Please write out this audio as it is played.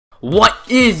What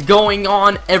is going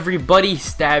on, everybody?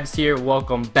 Stabs here.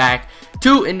 Welcome back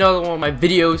to another one of my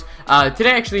videos. Today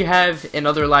I actually have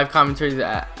another live commentary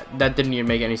that didn't even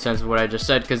make any sense of what I just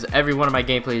said, because every one of my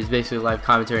gameplay is basically live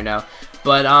commentary now.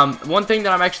 But one thing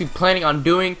that I'm actually planning on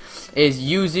doing is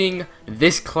using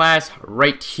this class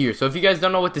right here. So if you guys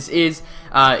don't know what this is,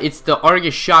 it's the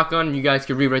Argus shotgun. You guys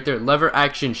can read right there: lever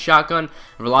action shotgun,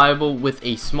 reliable with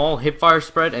a small hipfire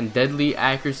spread and deadly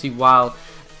accuracy while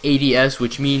ADS,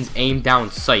 which means aim down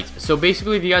sight. So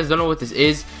basically, if you guys don't know what this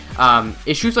is,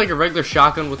 it shoots like a regular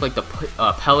shotgun with like the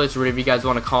pellets or whatever you guys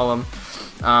want to call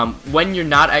them, when you're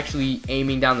not actually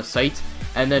aiming down the sight.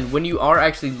 And then when you are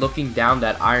actually looking down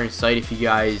that iron sight, if you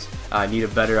guys need a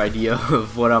better idea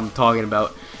of what I'm talking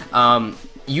about,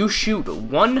 you shoot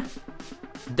one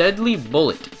deadly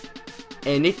bullet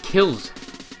and it kills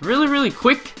really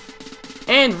quick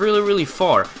and really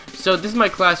far. So this is my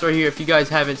class right here. If you guys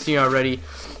haven't seen it already,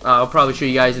 I'll probably show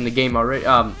you guys in the game already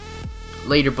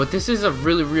later, but this is a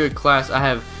really good class. I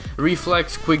have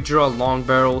reflex, quick draw, long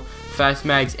barrel, fast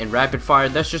mags, and rapid fire.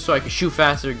 That's just so I can shoot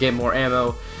faster, get more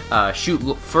ammo, shoot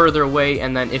further away,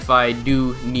 and then if I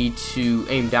do need to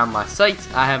aim down my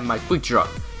sights, I have my quick draw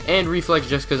and reflex,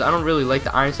 just because I don't really like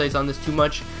the iron sights on this too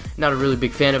much. Not a really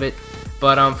big fan of it.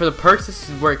 But for the perks, this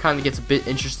is where it kind of gets a bit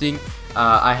interesting.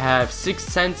 I have Sixth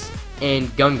Sense and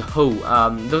Gung Ho.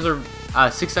 Those are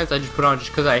Sixth Sense I just put on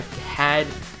just because I had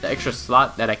the extra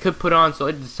slot that I could put on, so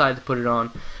I decided to put it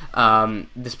on.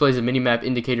 Displays a minimap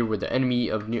indicator with the enemy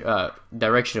of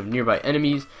direction of nearby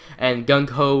enemies. And Gung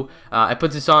Ho, I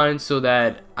put this on so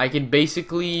that I can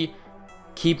basically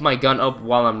keep my gun up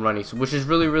while I'm running, so, which is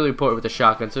really important with the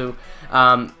shotgun. So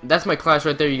that's my class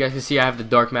right there. You guys can see I have the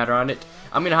dark matter on it.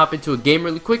 I'm gonna hop into a game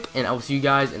really quick, and I will see you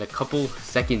guys in a couple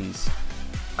seconds.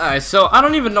 Alright, so I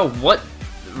don't even know what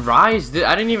Rise did.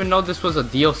 I didn't even know this was a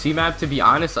DLC map, to be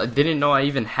honest. I didn't know I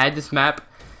even had this map.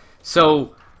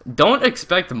 So don't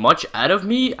expect much out of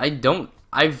me.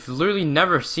 I've literally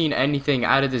never seen anything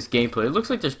out of this gameplay. It looks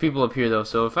like there's people up here though,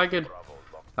 so if I could,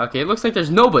 okay, it looks like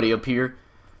there's nobody up here.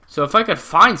 So if I could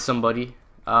find somebody,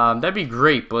 that'd be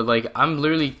great. But like, I'm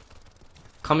literally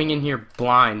coming in here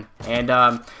blind, and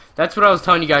that's what I was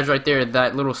telling you guys right there.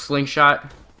 That little slingshot.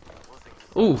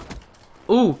 Ooh,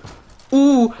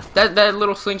 that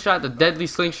little slingshot, the deadly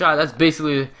slingshot. That's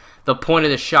basically the point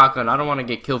of the shotgun. I don't want to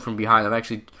get killed from behind. I'm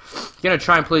actually gonna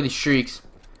try and play these streaks.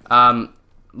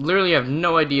 Literally have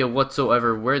no idea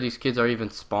whatsoever where these kids are even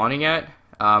spawning at.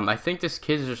 I think this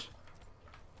kid's just,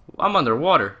 I'm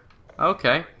underwater.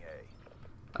 Okay.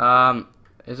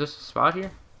 Is this a spot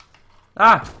here?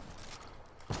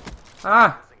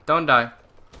 Don't die.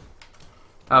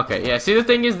 Okay, yeah, see, the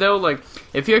thing is though, like,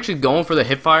 if you're actually going for the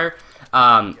hipfire,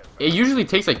 it usually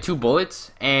takes like 2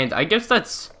 bullets, and I guess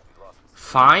that's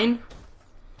fine,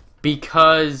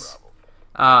 because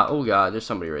oh god, there's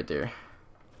somebody right there.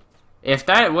 If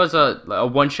that was a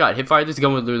one-shot hipfire, this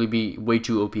gun would literally be way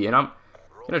too OP, and I'm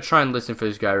gonna try and listen for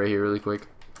this guy right here really quick.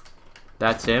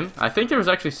 That's him. I think there was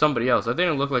actually somebody else. I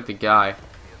didn't look like the guy.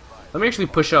 Let me actually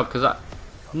push up, because I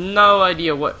no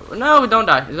idea what. No, don't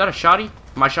die. Is that a shotty?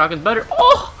 My shotgun's better.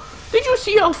 Oh, did you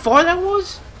see how far that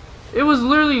was? It was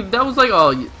literally, that was like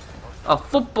a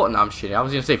football. No, I'm shitting. I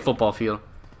was gonna say football field.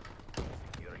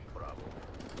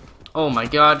 Oh my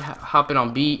god, hopping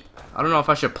on B. I don't know if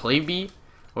I should play B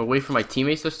or wait for my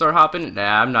teammates to start hopping.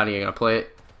 Nah, I'm not even gonna play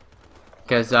it,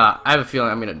 because I have a feeling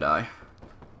I'm gonna die.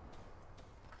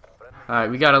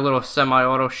 Alright, we got a little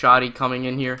semi-auto shotty coming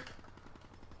in here.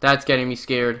 That's getting me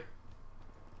scared,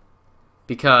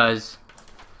 because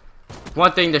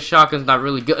one thing the shotgun's not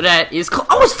really good at is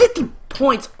I was 50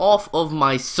 points off of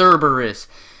my Cerberus.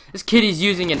 This kid is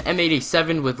using an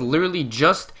M8A7 with literally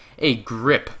just a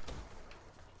grip.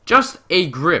 Just a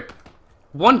grip.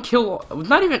 1 kill,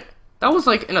 not even, that was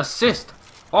like an assist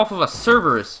off of a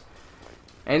Cerberus.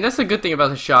 And that's the good thing about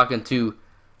the shotgun too.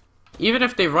 Even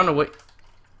if they run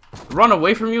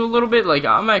away from you a little bit, like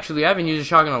I haven't used a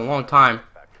shotgun in a long time.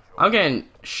 I'm getting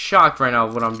shocked right now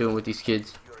of what I'm doing with these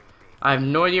kids. I have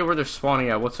no idea where they're spawning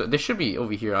at. They should be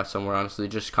over here somewhere, honestly,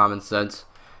 just common sense.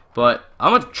 But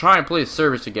I'm gonna try and play the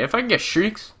service again. If I can get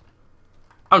shrieks,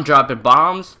 I'm dropping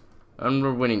bombs, and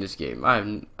we're winning this game.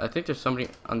 I think there's somebody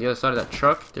on the other side of that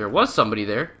truck. There was somebody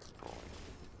there,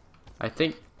 I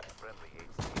think.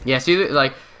 Yeah, see,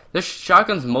 like, this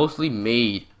shotgun's mostly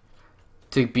made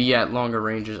to be at longer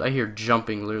ranges. I hear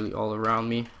jumping literally all around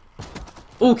me.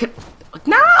 Oh,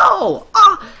 no!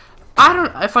 I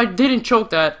don't. If I didn't choke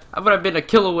that, I would have been a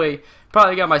kill away.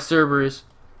 Probably got my Cerberus,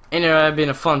 and it would have been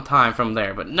a fun time from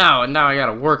there. But now I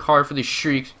gotta work hard for these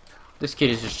streaks. This kid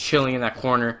is just chilling in that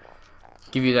corner.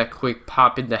 Give you that quick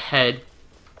pop in the head.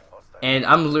 And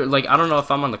like, I don't know if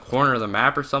I'm on the corner of the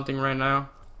map or something right now.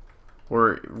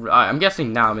 Or, I'm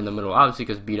guessing now I'm in the middle, obviously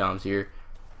because B-Dom's here.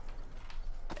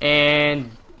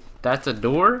 And that's a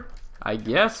door, I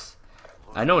guess.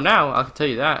 I know now, I can tell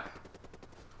you that.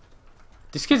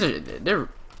 These kids they're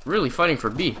really fighting for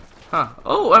B. Huh.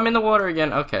 Oh, I'm in the water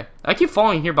again. Okay. I keep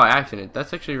falling here by accident.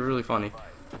 That's actually really funny.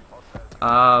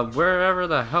 Wherever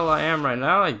the hell I am right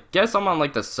now, I guess I'm on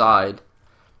like the side.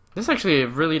 This is actually a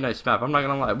really nice map, I'm not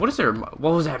gonna lie. What is there?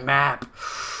 What was that map?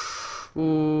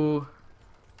 Ooh.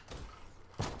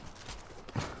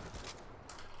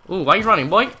 Ooh, why you running,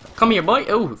 boy? Come here, boy.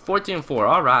 Ooh, 14-4.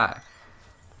 Alright.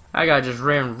 That guy just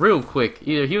ran real quick.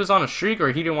 Either he was on a streak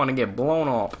or he didn't want to get blown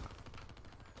up.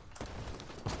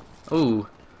 Ooh.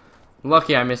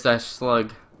 Lucky I missed that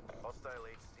slug.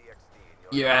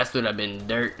 Your ass would have been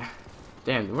dirt.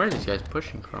 Damn, where are these guys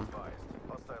pushing from?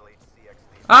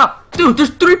 Ah! Dude, there's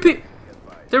 3 people!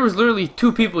 There was literally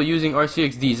 2 people using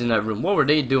RCXDs in that room. What were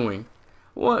they doing?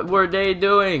 What were they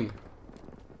doing?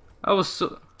 I was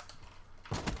so...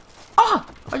 Ah!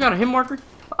 I got a hit marker.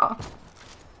 Ah.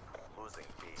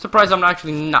 Surprised I'm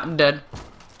actually not dead.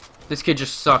 This kid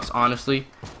just sucks, honestly.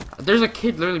 There's a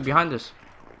kid literally behind us.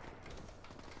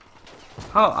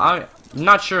 I'm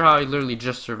not sure how I literally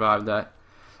just survived that.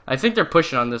 I think they're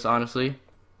pushing on this, honestly.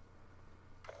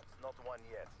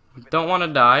 Don't want to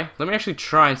die. Let me actually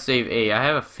try and save A. I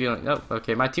have a feeling. Oh,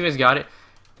 okay. My team has got it.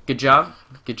 Good job.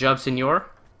 Good job, senor.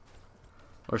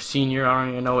 Or senior. I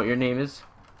don't even know what your name is.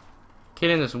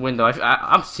 Kid in this window.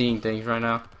 I'm seeing things right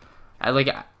now.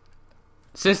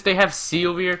 Since they have C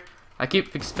over here, I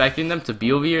keep expecting them to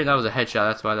be over here. That was a headshot.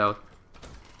 That's why that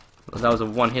was a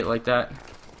one hit like that.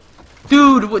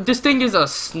 Dude, this thing is a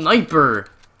sniper.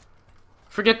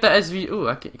 Forget the SV.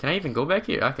 Ooh, can I even go back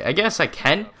here? Okay, I guess I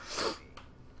can.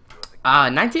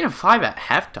 19-5 at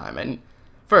halftime, and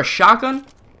for a shotgun,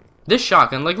 this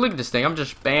shotgun, like, look at this thing. I'm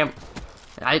just bam.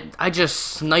 I just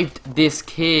sniped this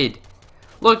kid.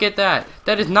 Look at that.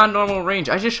 That is not normal range.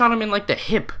 I just shot him in like the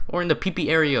hip or in the PP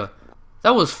area.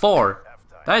 That was far.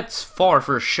 That's far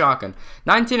for a shotgun.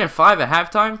 19-5 at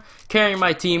halftime, carrying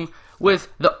my team with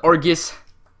the Argus.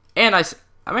 And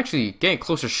I'm actually getting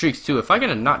closer streaks too. If I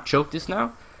gotta not choke this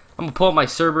now, I'm gonna pull up my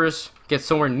Cerberus, get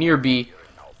somewhere near B,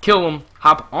 kill him,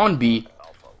 hop on B.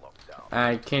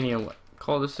 I can't even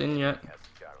call this in yet.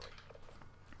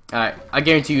 Alright, I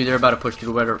guarantee you they're about to push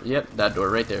through whatever. Yep, that door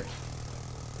right there.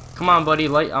 Come on, buddy,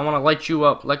 I want to light you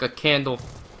up like a candle.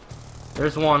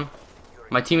 There's one.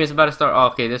 My teammate's about to start. Oh,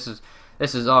 okay, this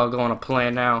is all going to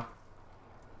plan now.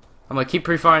 I'm gonna keep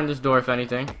pre-firing this door if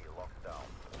anything.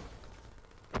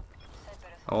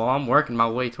 Oh, I'm working my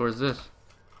way towards this.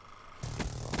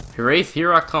 Wraith,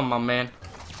 here I come, my man.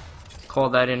 Call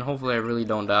that in. Hopefully I really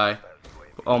don't die.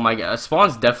 Oh my god,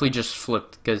 spawn's definitely just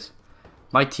flipped because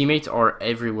my teammates are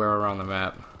everywhere around the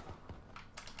map.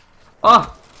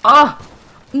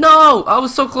 No! I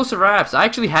was so close to Raps. I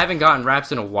actually haven't gotten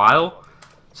Raps in a while,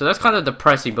 so that's kind of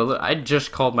depressing. But look, I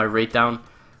just called my Wraith down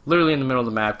literally in the middle of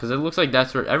the map because it looks like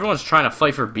that's where everyone's trying to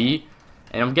fight for B.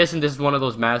 And I'm guessing this is one of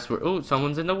those maps where, oh,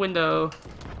 someone's in the window.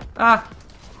 Ah.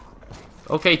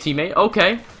 Okay, teammate.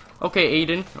 Okay. Okay,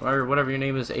 Aiden, or whatever your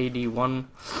name is, AD1.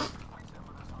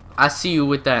 I see you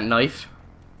with that knife.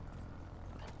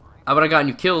 I would have gotten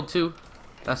you killed, too.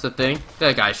 That's the thing.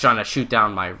 That guy's trying to shoot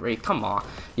down my Wraith. Come on.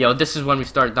 Yo, this is when we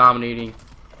start dominating.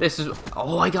 This is...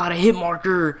 Oh, I got a hit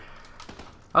marker.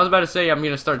 I was about to say, I'm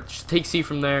going to start... Just take C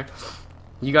from there.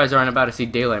 You guys aren't about to see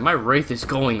daylight. My Wraith is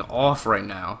going off right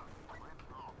now.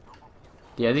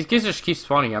 Yeah, these kids just keep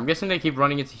spawning. I'm guessing they keep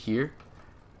running into here.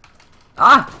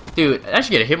 Ah! Dude, I should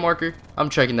get a hit marker. I'm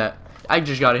checking that. I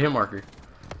just got a hit marker.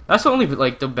 That's the only,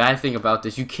 like, the bad thing about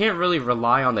this. You can't really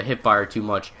rely on the hip fire too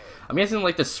much. I'm guessing,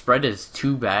 like, the spread is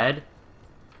too bad.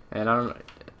 And I don't know.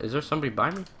 Is there somebody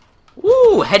by me?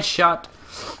 Woo! Headshot.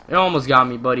 It almost got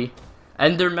me, buddy.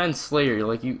 Enderman Slayer.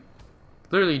 Like, you...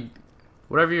 Literally,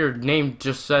 whatever your name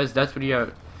just says, that's what you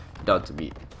have done to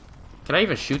me. Can I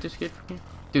even shoot this kid from here?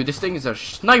 Dude, this thing is a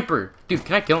sniper. Dude,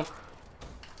 can I kill him?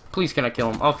 Please, can I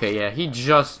kill him? Okay, yeah. He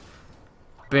just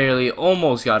barely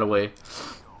almost got away.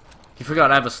 He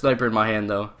forgot I have a sniper in my hand,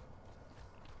 though.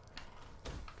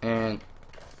 And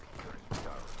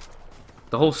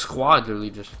the whole squad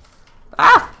literally just...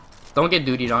 Ah! Don't get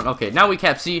dutied on. Okay, now we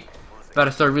cap C. About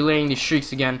to start relaying these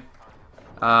streaks again.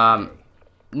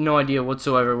 No idea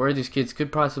whatsoever where these kids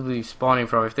could possibly be spawning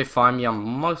from. If they find me, I'm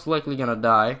most likely gonna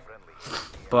die.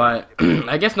 But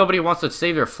I guess nobody wants to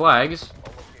save their flags.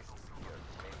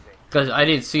 Because I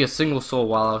didn't see a single soul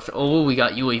while I was... Oh, we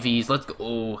got UAVs. Let's go.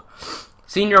 Oh.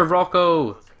 Senior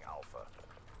Rocco.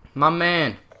 My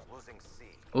man.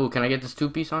 Oh, can I get this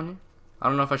two-piece on here? I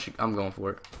don't know if I should. I'm going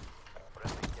for it.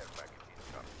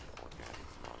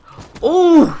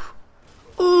 Oh!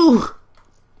 Oh!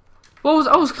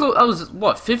 I was close. I was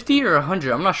what, 50 or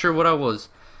 100? I'm not sure what I was.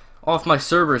 Off my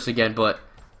Cerberus again, but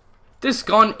this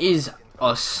gun is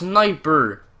a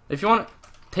sniper. If you want to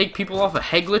take people off of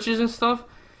head glitches and stuff,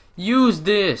 use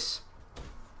this.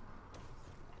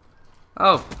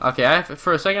 Oh, okay.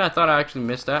 For a second, I thought I actually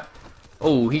missed that.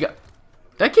 Oh, he got.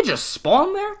 That kid just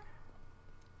spawned there?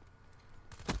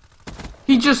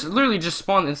 He just literally just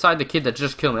spawned inside the kid that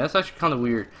just killed me. That's actually kind of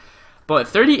weird. But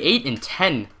 38 and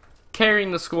 10,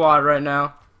 carrying the squad right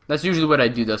now. That's usually what I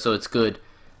do though, so it's good.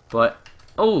 But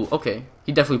oh, okay.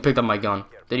 He definitely picked up my gun.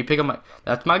 Did he pick up my?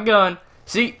 That's my gun.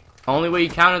 See, only way you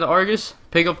counter the Argus,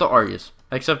 pick up the Argus.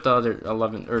 Except the other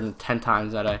 11 or 10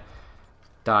 times that I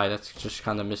die. That's just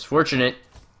kind of misfortunate.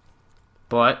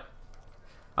 But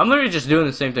I'm literally just doing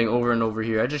the same thing over and over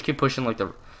here. I just keep pushing like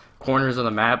the corners of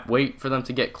the map. Wait for them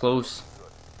to get close.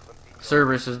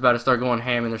 Cerberus is about to start going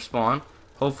ham in their spawn.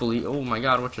 Hopefully. Oh my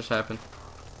god, what just happened?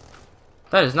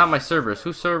 That is not my Cerberus.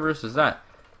 Whose Cerberus is that?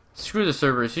 Screw the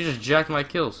Cerberus. He just jacked my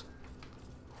kills.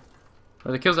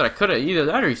 Or the kills that I could have. Either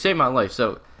that or he saved my life.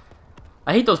 So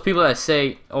I hate those people that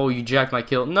say, oh, you jacked my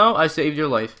kill. No, I saved your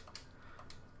life.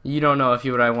 You don't know if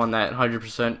you would have won that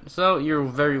 100%. So you're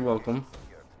very welcome.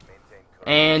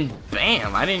 And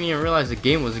bam! I didn't even realize the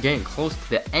game was getting close to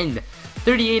the end.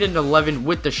 38 and 11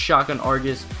 with the shotgun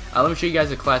Argus. Let me show you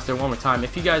guys the class there one more time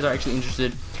if you guys are actually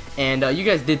interested. And you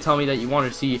guys did tell me that you wanted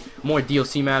to see more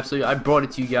DLC maps, so I brought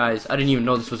it to you guys. I didn't even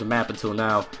know this was a map until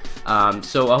now.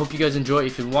 So I hope you guys enjoy.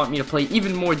 If you want me to play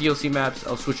even more DLC maps,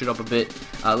 I'll switch it up a bit.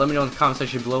 Let me know in the comment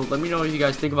section below. Let me know what you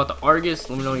guys think about the Argus.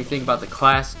 Let me know what you think about the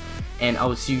class. And I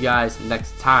will see you guys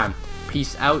next time.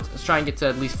 Peace out. Let's try and get to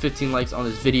at least 15 likes on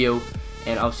this video.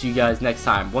 And I'll see you guys next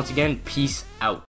time. Once again, peace out.